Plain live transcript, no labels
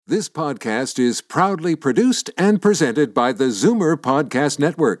This podcast is proudly produced and presented by the Zoomer Podcast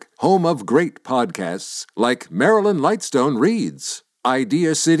Network, home of great podcasts like Marilyn Lightstone Reads,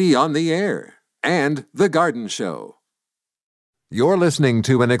 Idea City on the Air, and The Garden Show. You're listening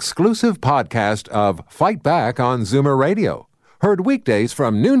to an exclusive podcast of Fight Back on Zoomer Radio, heard weekdays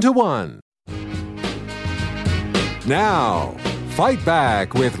from noon to 1. Now, Fight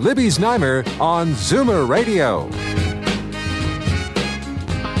Back with Libby Znaimer on Zoomer Radio.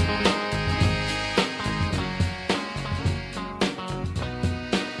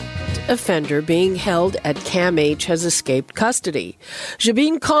 Offender being held at CAMH has escaped custody.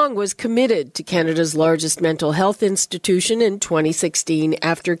 Jabin Kong was committed to Canada's largest mental health institution in 2016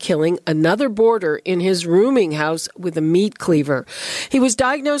 after killing another boarder in his rooming house with a meat cleaver. He was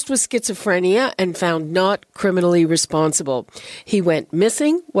diagnosed with schizophrenia and found not criminally responsible. He went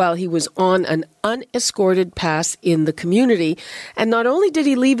missing while he was on an unescorted pass in the community. And not only did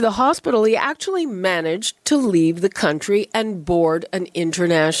he leave the hospital, he actually managed to leave the country and board an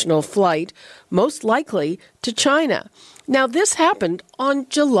international flight, most likely to China. Now, this happened on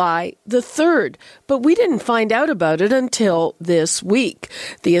July the 3rd, but we didn't find out about it until this week.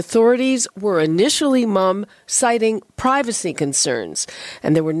 The authorities were initially mum, citing privacy concerns,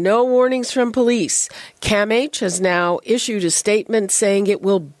 and there were no warnings from police. CAMH has now issued a statement saying it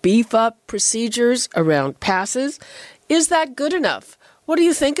will beef up procedures around passes. Is that good enough? What do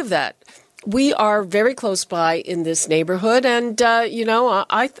you think of that? We are very close by in this neighborhood, and, I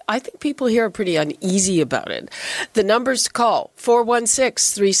think people here are pretty uneasy about it. The numbers to call,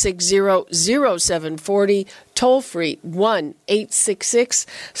 416-360-0740, toll-free,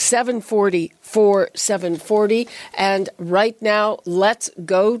 1-866-740-4740. And right now, let's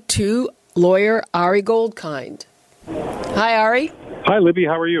go to lawyer Ari Goldkind. Hi, Ari. Hi, Libby.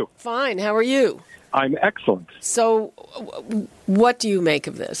 How are you? Fine. How are you? I'm excellent. So what do you make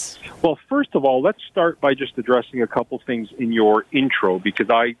of this? Well, first of all, let's start by just addressing a couple things in your intro, because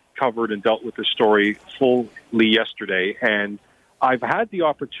I covered and dealt with this story fully yesterday, and I've had the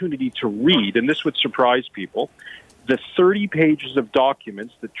opportunity to read, and this would surprise people, the 30 pages of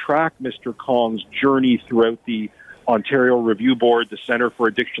documents that track Mr. Kong's journey throughout the Ontario Review Board, the Centre for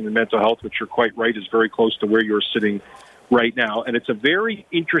Addiction and Mental Health, which you're quite right is very close to where you're sitting right now. And it's a very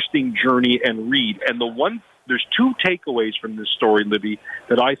interesting journey and read. And there's two takeaways from this story, Libby,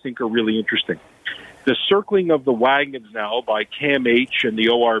 that I think are really interesting. The circling of the wagons now by CAMH and the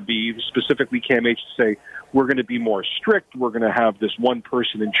ORB, specifically CAMH, to say, we're going to be more strict, we're going to have this one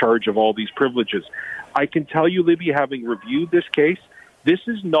person in charge of all these privileges. I can tell you, Libby, having reviewed this case, this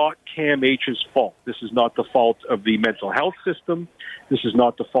is not CAMH's fault. This is not the fault of the mental health system. This is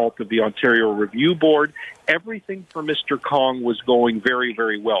not the fault of the Ontario Review Board. Everything for Mr. Kong was going very,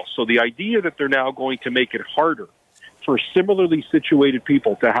 very well. So the idea that they're now going to make it harder for similarly situated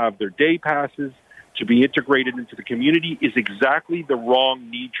people to have their day passes, to be integrated into the community, is exactly the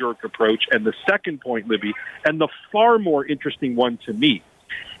wrong knee-jerk approach. And the second point, Libby, and the far more interesting one to me,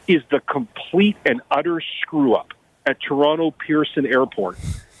 is the complete and utter screw-up at Toronto Pearson Airport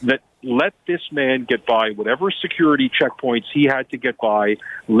that let this man get by whatever security checkpoints he had to get by,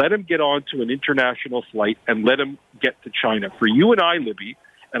 let him get onto an international flight, and let him get to China. For you and I, Libby,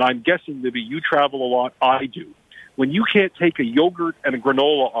 and I'm guessing, Libby, you travel a lot, I do. When you can't take a yogurt and a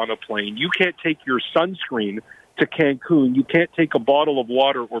granola on a plane, you can't take your sunscreen to Cancun, you can't take a bottle of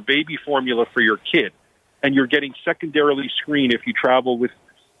water or baby formula for your kid, and you're getting secondarily screened if you travel with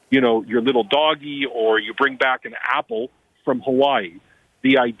your little doggy, or you bring back an apple from Hawaii.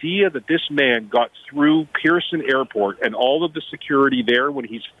 The idea that this man got through Pearson Airport and all of the security there when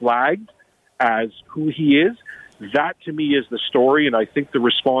he's flagged as who he is, that to me is the story. And I think the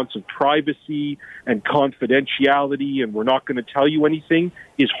response of privacy and confidentiality, and we're not going to tell you anything,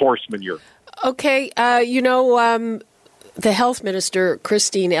 is horse manure. Okay. The health minister,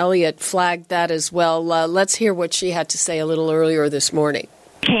 Christine Elliott, flagged that as well. Let's hear what she had to say a little earlier this morning.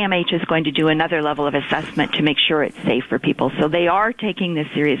 CAMH is going to do another level of assessment to make sure it's safe for people. So they are taking this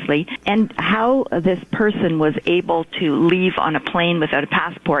seriously. And how this person was able to leave on a plane without a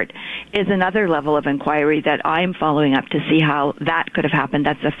passport is another level of inquiry that I'm following up to see how that could have happened.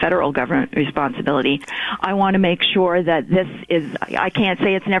 That's a federal government responsibility. I want to make sure that this is, I can't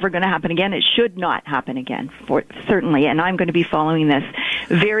say it's never going to happen again. It should not happen again, certainly. And I'm going to be following this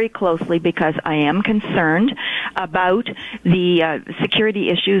very closely because I am concerned about the security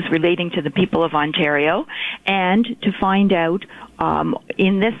issues relating to the people of Ontario, and to find out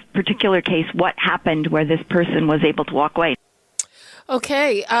in this particular case what happened where this person was able to walk away.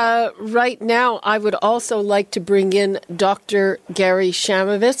 Okay, right now I would also like to bring in Dr. Gary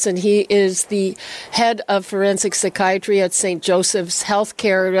Shamovitz, and he is the head of forensic psychiatry at St. Joseph's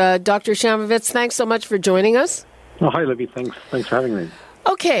Healthcare. Dr. Shamovitz, thanks so much for joining us. Oh, hi, Libby. Thanks for having me.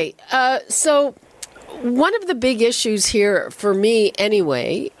 Okay, so one of the big issues here, for me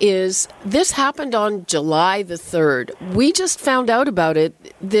anyway, is this happened on July the 3rd. We just found out about it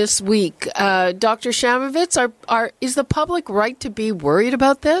this week. Dr. Shamovitz, is the public right to be worried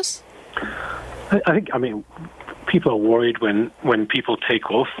about this? I think people are worried when people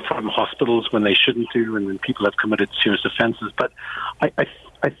take off from hospitals when they shouldn't do and when people have committed serious offenses. But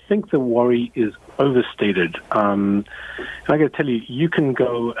I think the worry is overstated. And I got to tell you, you can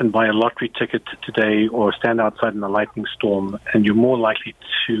go and buy a lottery ticket today or stand outside in a lightning storm, and you're more likely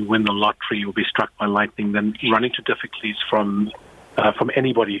to win the lottery or be struck by lightning than run into difficulties from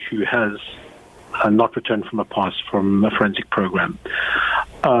anybody who has not returned from a forensic program.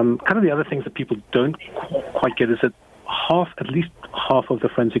 Kind of the other things that people don't quite get is that at least half of the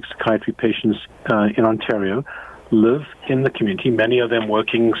forensic psychiatry patients in Ontario live in the community, many of them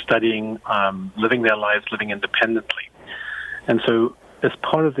working, studying, living their lives, living independently. And so as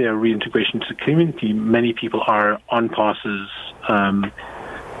part of their reintegration to the community, many people are on passes.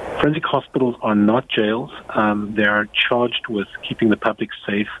 Forensic hospitals are not jails. They are charged with keeping the public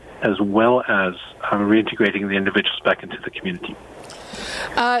safe as well as reintegrating the individuals back into the community.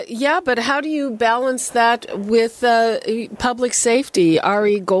 But how do you balance that with public safety?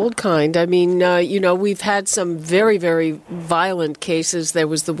 Ari Goldkind, I mean, we've had some very, very violent cases. There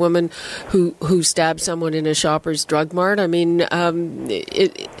was the woman who stabbed someone in a Shoppers Drug Mart. I mean,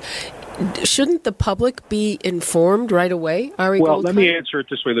 shouldn't the public be informed right away, Ari Goldkind? Well, let me answer it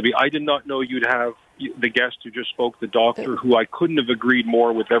this way, Libby. I did not know you'd have the guest who just spoke, the doctor, who I couldn't have agreed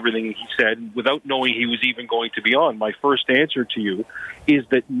more with everything he said without knowing he was even going to be on. My first answer to you is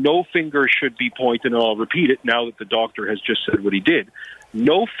that no finger should be pointed, and I'll repeat it now that the doctor has just said what he did.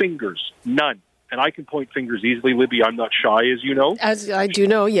 No fingers, none. And I can point fingers easily, Libby. I'm not shy, as you know. As I do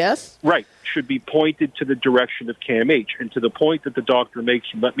know, yes. Right. Should be pointed to the direction of CAMH. And to the point that the doctor makes,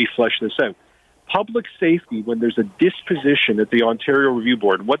 let me flesh this out. Public safety, when there's a disposition at the Ontario Review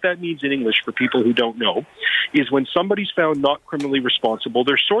Board, what that means in English for people who don't know, is when somebody's found not criminally responsible,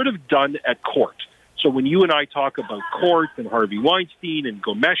 they're sort of done at court. So when you and I talk about court and Harvey Weinstein and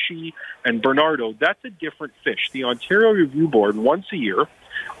Gomeshi and Bernardo, that's a different fish. The Ontario Review Board, once a year,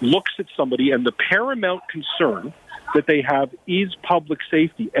 looks at somebody, and the paramount concern that they have is public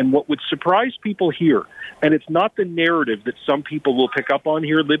safety. And what would surprise people here, and it's not the narrative that some people will pick up on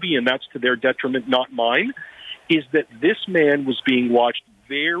here, Libby, and that's to their detriment, not mine, is that this man was being watched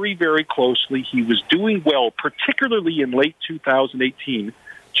very, very closely. He was doing well, particularly in late 2018,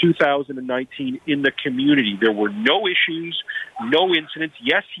 2019 in the community. There were no issues, no incidents.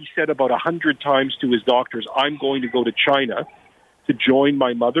 Yes, he said about 100 times to his doctors, I'm going to go to China to join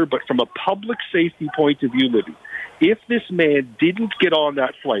my mother. But from a public safety point of view, Libby, if this man didn't get on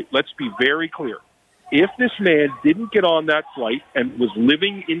that flight, let's be very clear, if this man didn't get on that flight and was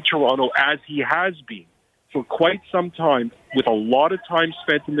living in Toronto as he has been for quite some time, with a lot of time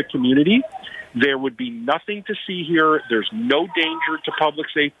spent in the community, there would be nothing to see here. There's no danger to public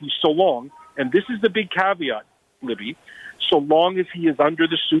safety so long, and this is the big caveat, Libby, so long as he is under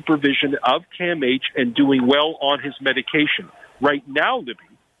the supervision of CAMH and doing well on his medication. Right now, Libby,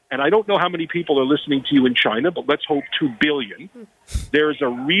 and I don't know how many people are listening to you in China, but let's hope 2 billion. There's a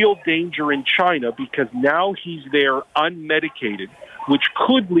real danger in China because now he's there unmedicated, which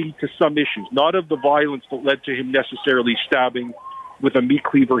could lead to some issues, not of the violence that led to him necessarily stabbing with a meat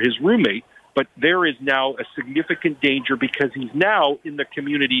cleaver his roommate, but there is now a significant danger because he's now in the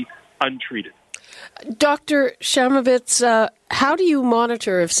community untreated. Dr. Shamovitz, how do you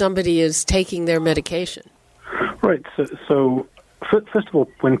monitor if somebody is taking their medication? Right. So first of all,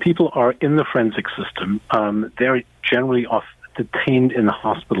 when people are in the forensic system, they're generally detained in the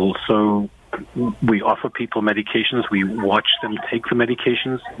hospital. So we offer people medications. We watch them take the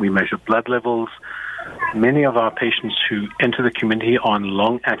medications. We measure blood levels. Many of our patients who enter the community are on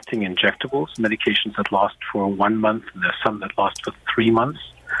long-acting injectables, medications that last for 1 month, and there's some that last for 3 months.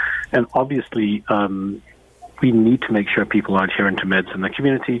 And obviously, we need to make sure people are adherent to meds in the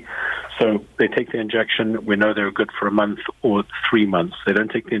community. So they take the injection, we know they're good for a month or 3 months. They don't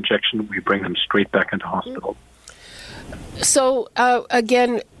take the injection, we bring them straight back into hospital. So,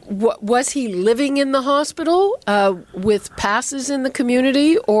 again, was he living in the hospital with passes in the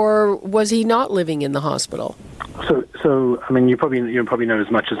community, or was he not living in the hospital? So I mean, you probably know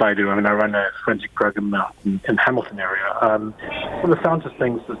as much as I do. I mean, I run a forensic program out in Hamilton area. From the sounds of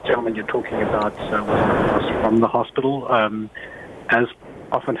things, the gentleman you're talking about was from the hospital, as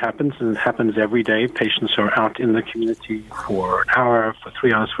often happens, and it happens every day, patients are out in the community for an hour, for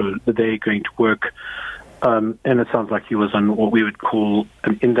 3 hours for the day, going to work. And it sounds like he was on what we would call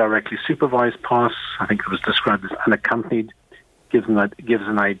an indirectly supervised pass. I think it was described as unaccompanied. Gives an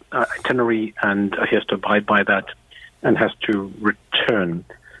itinerary, and he has to abide by that and has to return.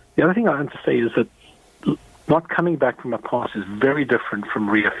 The other thing I want to say is that not coming back from a pass is very different from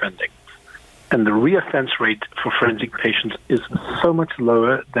reoffending. And the reoffense rate for forensic patients is so much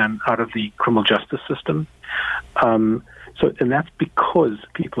lower than out of the criminal justice system. And that's because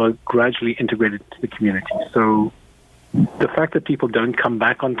people are gradually integrated into the community. So the fact that people don't come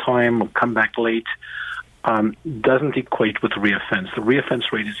back on time or come back late doesn't equate with reoffense. The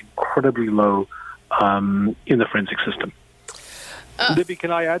reoffense rate is incredibly low in the forensic system. Libby,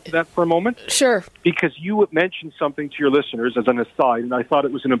 can I add to that for a moment? Sure. Because you mentioned something to your listeners as an aside, and I thought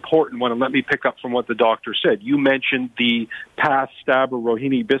it was an important one, and let me pick up from what the doctor said. You mentioned the past stabber,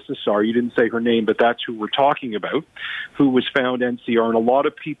 Rohini Bisesar. You didn't say her name, but that's who we're talking about, who was found NCR. And a lot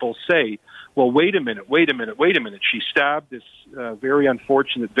of people say, well, wait a minute. She stabbed this very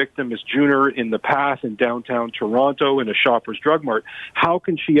unfortunate victim, Ms. Juner, in the past in downtown Toronto in a Shoppers Drug Mart. How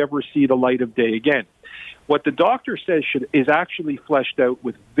can she ever see the light of day again? What the doctor says is actually fleshed out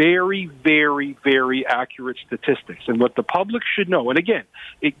with very, very, very accurate statistics. And what the public should know, and again,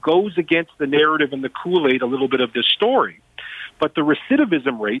 it goes against the narrative and the Kool-Aid a little bit of this story, but the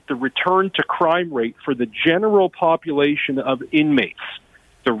recidivism rate, the return to crime rate for the general population of inmates,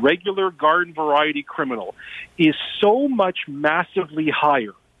 the regular garden variety criminal, is so much massively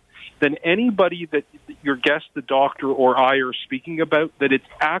higher than anybody that your guest, the doctor, or I are speaking about, that it's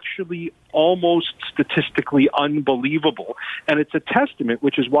actually almost statistically unbelievable. And it's a testament,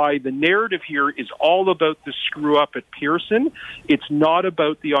 which is why the narrative here is all about the screw-up at Pearson. It's not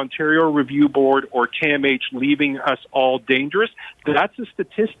about the Ontario Review Board or CAMH leaving us all dangerous. That's a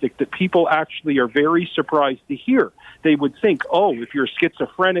statistic that people actually are very surprised to hear. They would think, oh, if you're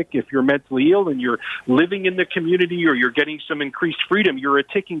schizophrenic, if you're mentally ill and you're living in the community or you're getting some increased freedom, you're a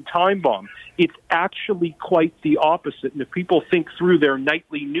ticking time bomb. It's actually quite the opposite. And if people think through their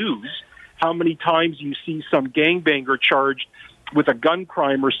nightly news, how many times you see some gangbanger charged with a gun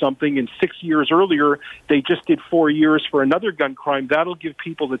crime or something, and 6 years earlier they just did 4 years for another gun crime, that'll give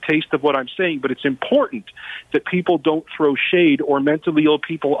people the taste of what I'm saying. But it's important that people don't throw shade or mentally ill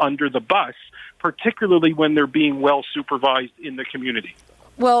people under the bus, particularly when they're being well supervised in the community.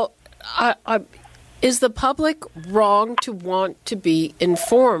 Well, is the public wrong to want to be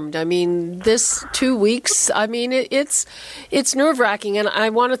informed? I mean, this 2 weeks, I mean, it's nerve-wracking, and I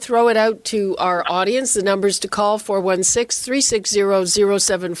want to throw it out to our audience. The numbers to call,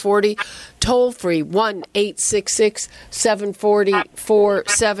 416-360-0740, toll-free,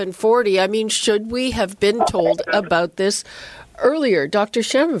 1-866-740-4740. I mean, should we have been told about this earlier? Dr.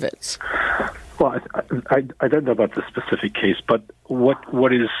 Shemovitz. Well, I don't know about the specific case, but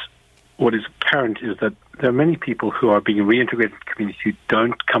what is apparent is that there are many people who are being reintegrated in the community who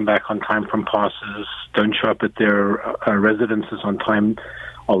don't come back on time from passes, don't show up at their residences on time,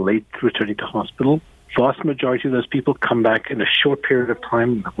 are late returning to hospital. Vast majority of those people come back in a short period of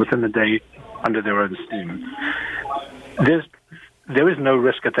time, within a day, under their own steam. There is no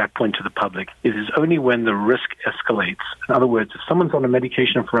risk at that point to the public. It is only when the risk escalates. In other words, if someone's on a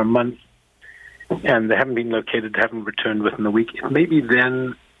medication for a month and they haven't been located, they haven't returned within the week, it may be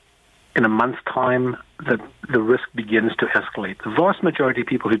then in a month's time that the risk begins to escalate. The vast majority of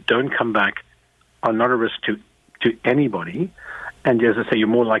people who don't come back are not a risk to anybody. And as I say, you're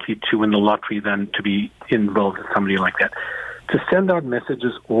more likely to win the lottery than to be involved with somebody like that. To send out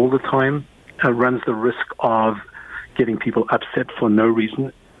messages all the time runs the risk of getting people upset for no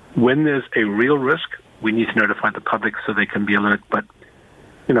reason. When there's a real risk, we need to notify the public so they can be alert. But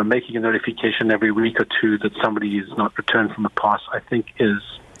making a notification every week or two that somebody is not returned from a pass, I think, is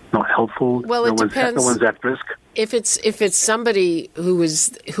not helpful. Well, it depends. No one's at risk. If it's somebody who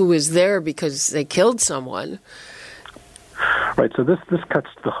is there because they killed someone. Right. So this cuts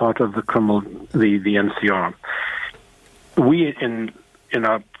to the heart of the criminal, the NCR. We in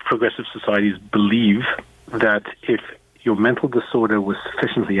our progressive societies believe that if your mental disorder was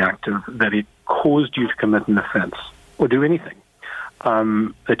sufficiently active, that it caused you to commit an offense or do anything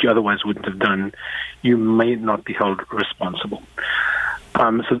that you otherwise wouldn't have done, you may not be held responsible.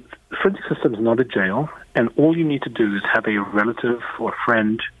 So the forensic system is not a jail, and all you need to do is have a relative or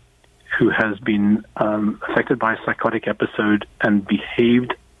friend who has been affected by a psychotic episode and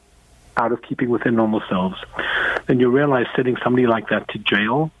behaved out of keeping with their normal selves. Then you realize sending somebody like that to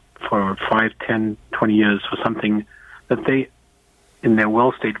jail for 5, 10, 20 years for something that they, in their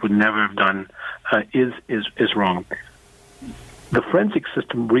well state, would never have done is wrong. The forensic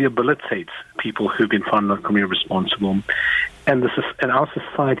system rehabilitates people who've been found not criminally responsible, and our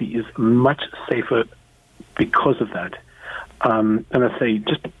society is much safer because of that. And I say,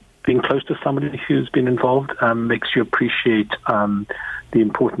 just being close to somebody who's been involved makes you appreciate the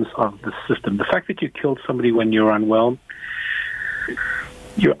importance of the system. The fact that you killed somebody when you're unwell,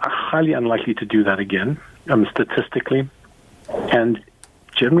 you're highly unlikely to do that again, statistically. And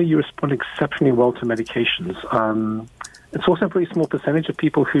generally, you respond exceptionally well to medications. It's also a very small percentage of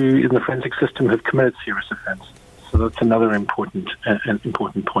people who, in the forensic system, have committed serious offense. So that's another important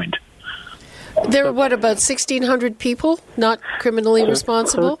point. There are, about 1,600 people not criminally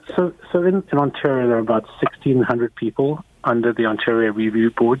responsible? So in Ontario, there are about 1,600 people under the Ontario Review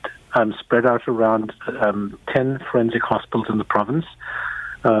Board, spread out around 10 forensic hospitals in the province.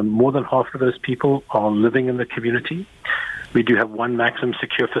 More than half of those people are living in the community. We do have one maximum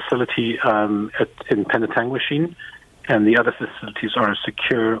secure facility in Penetanguishene, and the other facilities are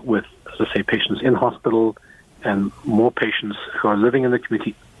secure with, as I say, patients in hospital and more patients who are living in the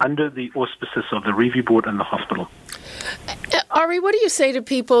community under the auspices of the Review Board and the hospital. Ari, what do you say to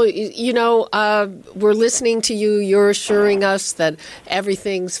people? We're listening to you. You're assuring us that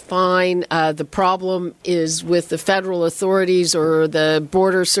everything's fine. The problem is with the federal authorities or the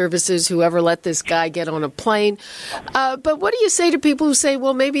border services, whoever let this guy get on a plane. But what do you say to people who say,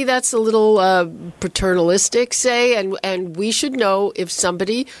 well, maybe that's a little paternalistic, say, and we should know if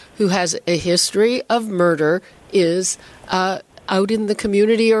somebody who has a history of murder is out in the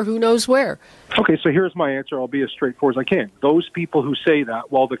community or who knows where? Okay, so here's my answer. I'll be as straightforward as I can. Those people who say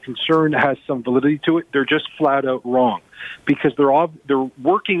that, while the concern has some validity to it, they're just flat out wrong, because they're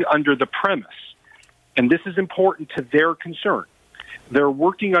working under the premise, and this is important to their concern. They're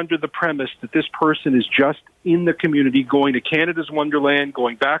working under the premise that this person is just in the community, going to Canada's Wonderland,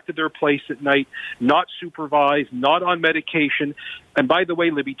 going back to their place at night, not supervised, not on medication. And by the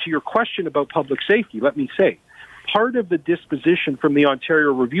way, Libby, to your question about public safety, let me say, part of the disposition from the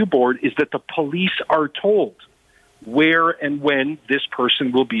Ontario Review Board is that the police are told where and when this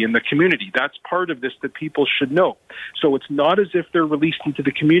person will be in the community. That's part of this that people should know. So it's not as if they're released into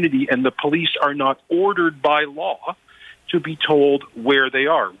the community and the police are not ordered by law to be told where they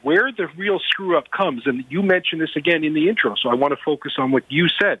are. Where the real screw-up comes, and you mentioned this again in the intro, so I want to focus on what you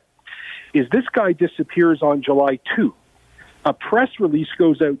said, is this guy disappears on July 2. A press release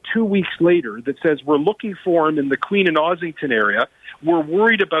goes out 2 weeks later that says we're looking for him in the Queen and Ossington area. We're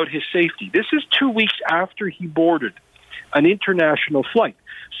worried about his safety. This is 2 weeks after he boarded an international flight.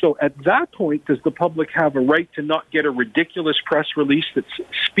 So at that point, does the public have a right to not get a ridiculous press release that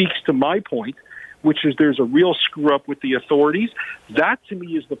speaks to my point, which is there's a real screw-up with the authorities? That, to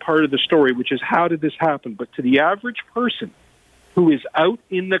me, is the part of the story, which is how did this happen? But to the average person who is out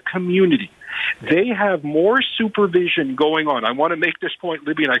in the community, they have more supervision going on. I want to make this point,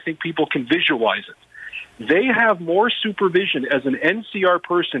 Libby, and I think people can visualize it. They have more supervision as an NCR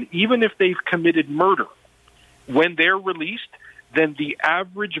person, even if they've committed murder, when they're released, than the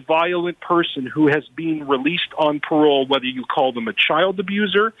average violent person who has been released on parole, whether you call them a child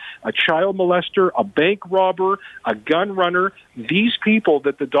abuser, a child molester, a bank robber, a gun runner. These people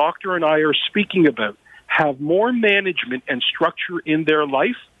that the doctor and I are speaking about have more management and structure in their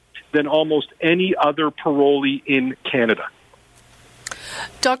life than almost any other parolee in Canada.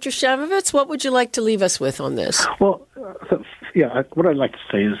 Dr. Shamovitz, what would you like to leave us with on this? Well, what I'd like to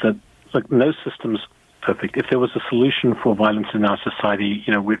say is that no system's perfect. If there was a solution for violence in our society,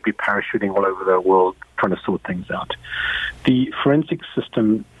 we'd be parachuting all over the world trying to sort things out. The forensic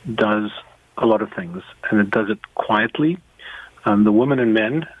system does a lot of things, and it does it quietly. The women and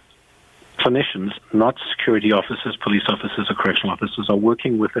men, clinicians, not security officers, police officers, or correctional officers, are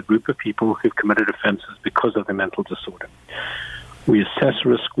working with a group of people who've committed offenses because of their mental disorder. We assess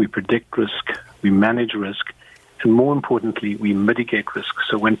risk, we predict risk, we manage risk, and more importantly, we mitigate risk.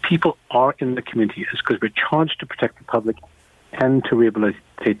 So when people are in the community, it's because we're charged to protect the public and to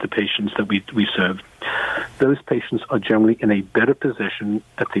rehabilitate the patients that we serve. Those patients are generally in a better position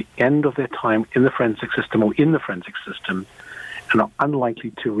at the end of their time in the forensic system or in the forensic system, and are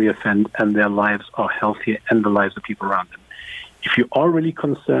unlikely to reoffend, and their lives are healthier and the lives of people around them. If you are really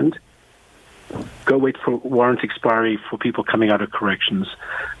concerned, go wait for warrant expiry for people coming out of corrections.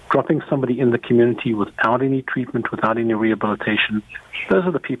 Dropping somebody in the community without any treatment, without any rehabilitation, those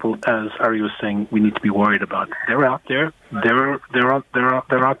are the people, as Ari was saying, we need to be worried about. They're out there. They're out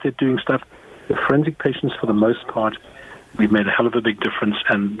there doing stuff. The forensic patients, for the most part, we've made a hell of a big difference,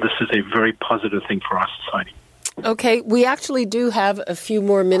 and this is a very positive thing for our society. Okay, we actually do have a few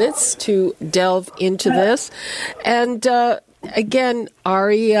more minutes to delve into this. And again,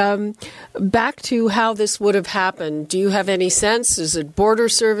 Ari, back to how this would have happened. Do you have any sense? Is it border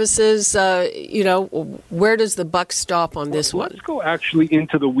services? Where does the buck stop on this one? Let's go actually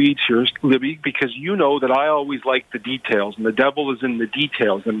into the weeds here, Libby, because you know that I always like the details, and the devil is in the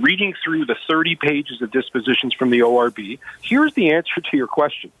details. And reading through the 30 pages of dispositions from the ORB, here's the answer to your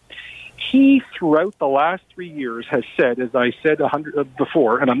question. He, throughout the last 3 years, has said, as I said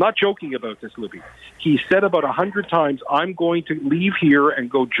before, and I'm not joking about this, Libby, he said about 100 times, I'm going to leave here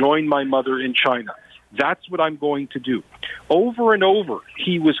and go join my mother in China. That's what I'm going to do. Over and over,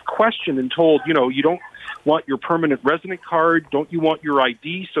 he was questioned and told, you don't want your permanent resident card, don't you want your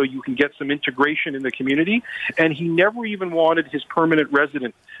ID so you can get some integration in the community? And he never even wanted his permanent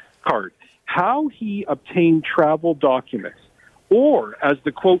resident card. How he obtained travel documents, or, as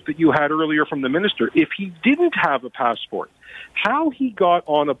the quote that you had earlier from the minister, if he didn't have a passport, how he got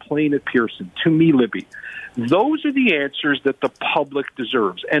on a plane at Pearson, to me, Libby, those are the answers that the public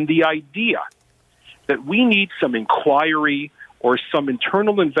deserves. And the idea that we need some inquiry or some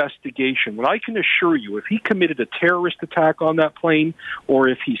internal investigation, when I can assure you, if he committed a terrorist attack on that plane or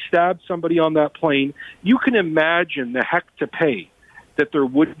if he stabbed somebody on that plane, you can imagine the heck to pay that there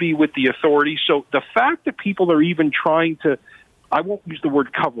would be with the authorities. So the fact that people are even trying to, I won't use the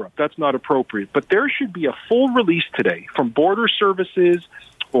word cover up, that's not appropriate, but there should be a full release today from Border Services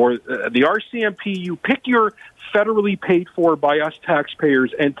or the RCMP. You pick your federally paid for by us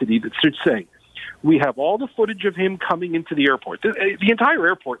taxpayers entity that should say, we have all the footage of him coming into the airport. The entire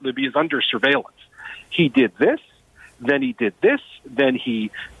airport, Libby, is under surveillance. He did this, then he did this, then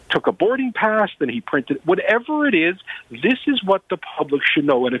he took a boarding pass, then he printed, whatever it is, this is what the public should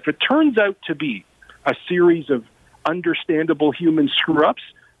know. And if it turns out to be a series of understandable human screw-ups,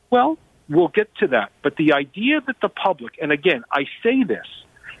 well, we'll get to that. But the idea that the public, and again, I say this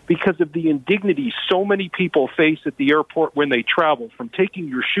because of the indignity so many people face at the airport when they travel, from taking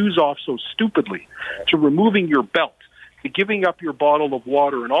your shoes off so stupidly, to removing your belt, to giving up your bottle of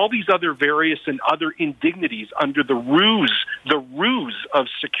water, and all these other various and other indignities under the ruse of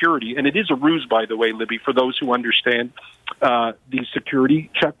security. And it is a ruse, by the way, Libby, for those who understand these security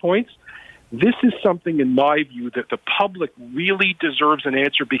checkpoints. This is something, in my view, that the public really deserves an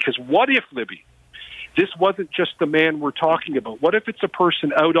answer, because what if, Libby, this wasn't just the man we're talking about? What if it's a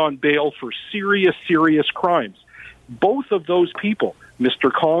person out on bail for serious, serious crimes? Both of those people, Mr.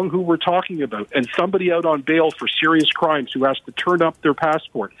 Kong, who we're talking about, and somebody out on bail for serious crimes who has to turn up their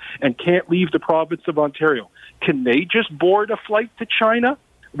passport and can't leave the province of Ontario, can they just board a flight to China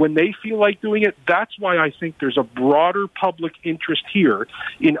when they feel like doing it? That's why I think there's a broader public interest here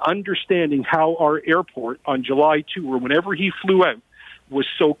in understanding how our airport on July 2, or whenever he flew out, was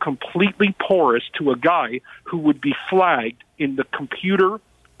so completely porous to a guy who would be flagged in the computer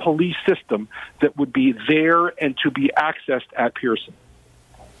police system that would be there and to be accessed at Pearson.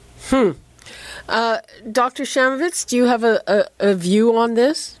 Dr. Shamovitz, do you have a view on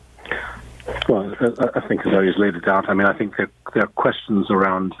this? Well, I think as Ari's laid it out, I think there are questions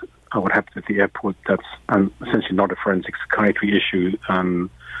around what happened at the airport that's essentially not a forensic psychiatry issue, and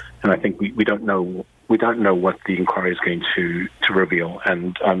I think we don't know what the inquiry is going to reveal,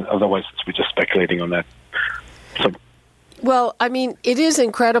 and otherwise we're just speculating on that. So. Well, it is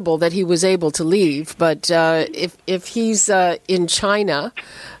incredible that he was able to leave, but if he's in China,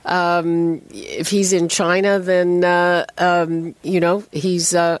 then he's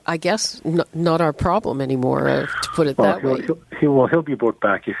I guess not our problem anymore, to put it that way. He'll be brought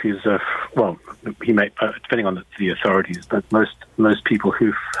back if he's he may, depending on the authorities, but most people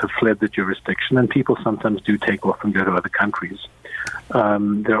who have fled the jurisdiction, and people sometimes do take off and go to other countries.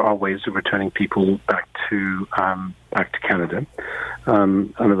 There are ways of returning people back to Canada.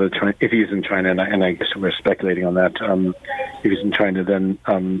 If he's in China, and I guess we're speculating on that, if he's in China, then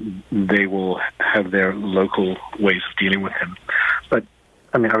they will have their local ways of dealing with him. But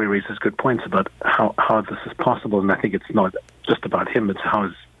Ari raises good points about how this is possible, and I think it's not just about him. It's how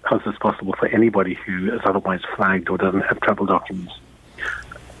is this possible for anybody who is otherwise flagged or doesn't have travel documents.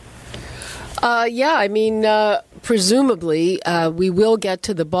 Presumably we will get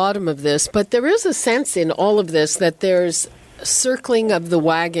to the bottom of this, but there is a sense in all of this that there's circling of the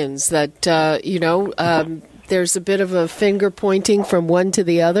wagons, that, there's a bit of a finger pointing from one to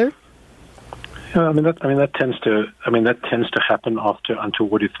the other. That tends to happen after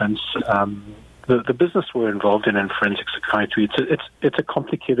untoward events. The business we're involved in forensic psychiatry, it's a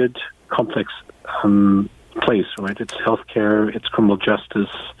complicated, complex place, right? It's healthcare, it's criminal justice,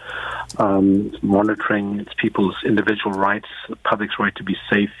 it's monitoring, it's people's individual rights, the public's right to be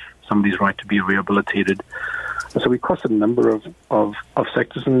safe, somebody's right to be rehabilitated. So we cross a number of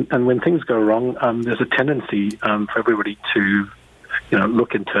sectors, and when things go wrong, there's a tendency for everybody to,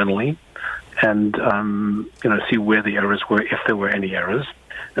 look internally and, see where the errors were, if there were any errors.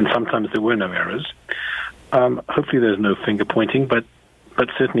 And sometimes there were no errors. Hopefully there's no finger pointing, but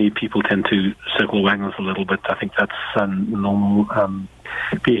certainly people tend to circle wagons a little bit. I think that's normal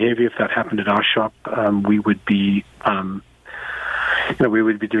behavior. If that happened at our shop, we would be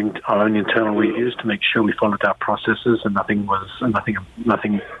doing our own internal reviews to make sure we followed our processes and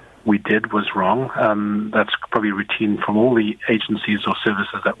nothing we did was wrong. That's probably routine from all the agencies or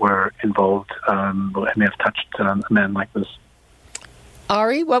services that were involved or may have touched a man like this.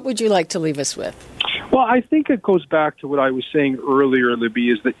 Ari, what would you like to leave us with? Well, I think it goes back to what I was saying earlier, Libby,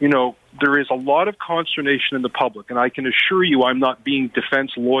 is that, there is a lot of consternation in the public, and I can assure you I'm not being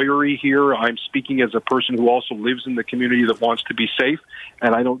defense lawyery here. I'm speaking as a person who also lives in the community that wants to be safe,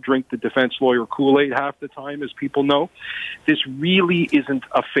 and I don't drink the defense lawyer Kool-Aid half the time, as people know. This really isn't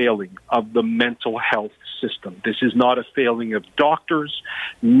a failing of the mental health system. This is not a failing of doctors,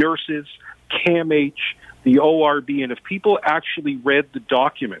 nurses, CAMH, the ORB, and if people actually read the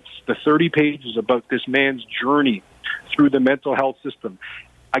documents, the 30 pages about this man's journey through the mental health system,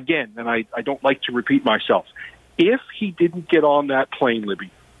 again, and I don't like to repeat myself, if he didn't get on that plane,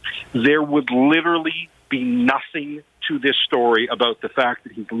 Libby, there would literally be nothing to this story about the fact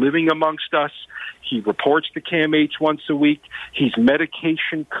that he's living amongst us. He reports to CAMH once a week. He's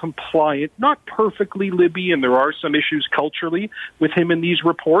medication compliant, not perfectly, Libby, and there are some issues culturally with him in these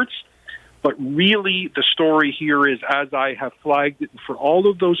reports. But really, the story here is, as I have flagged it, for all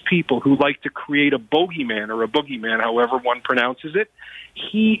of those people who like to create a bogeyman or a boogeyman, however one pronounces it,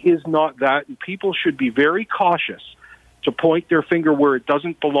 he is not that. And people should be very cautious to point their finger where it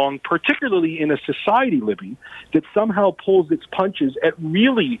doesn't belong, particularly in a society, Libby, that somehow pulls its punches at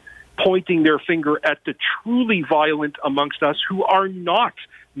really pointing their finger at the truly violent amongst us who are not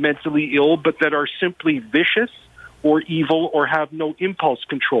mentally ill, but that are simply vicious or evil or have no impulse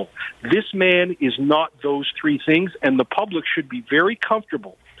control. This man is not those three things, and the public should be very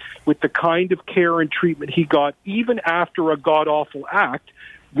comfortable with the kind of care and treatment he got even after a god-awful act,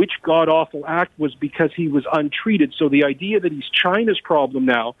 which god-awful act was because he was untreated. So the idea that he's China's problem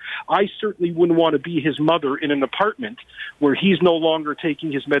now, I certainly wouldn't want to be his mother in an apartment where he's no longer taking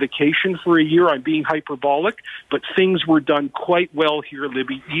his medication for a year. I'm being hyperbolic, but things were done quite well here,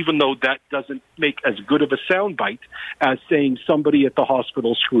 Libby, even though that doesn't make as good of a soundbite as saying somebody at the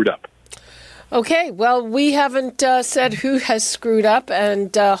hospital screwed up. Okay, well, we haven't said who has screwed up,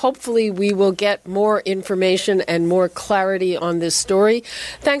 and hopefully we will get more information and more clarity on this story.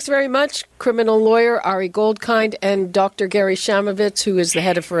 Thanks very much, criminal lawyer Ari Goldkind and Dr. Gary Shamovitz, who is the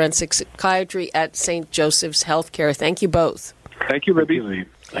head of forensic psychiatry at St. Joseph's Healthcare. Thank you both. Thank you, Libby.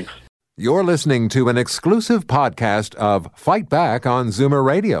 Thanks. You're listening to an exclusive podcast of Fight Back on Zoomer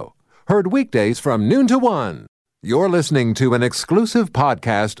Radio. Heard weekdays from noon to 1. You're listening to an exclusive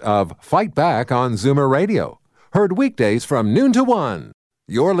podcast of Fight Back on Zoomer Radio. Heard weekdays from noon to 1.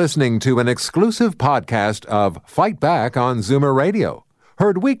 You're listening to an exclusive podcast of Fight Back on Zoomer Radio.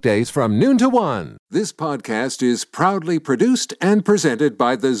 Heard weekdays from noon to 1. This podcast is proudly produced and presented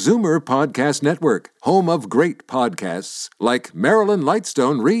by the Zoomer Podcast Network, home of great podcasts like Marilyn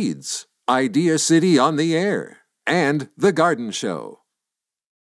Lightstone Reads, Idea City on the Air, and The Garden Show.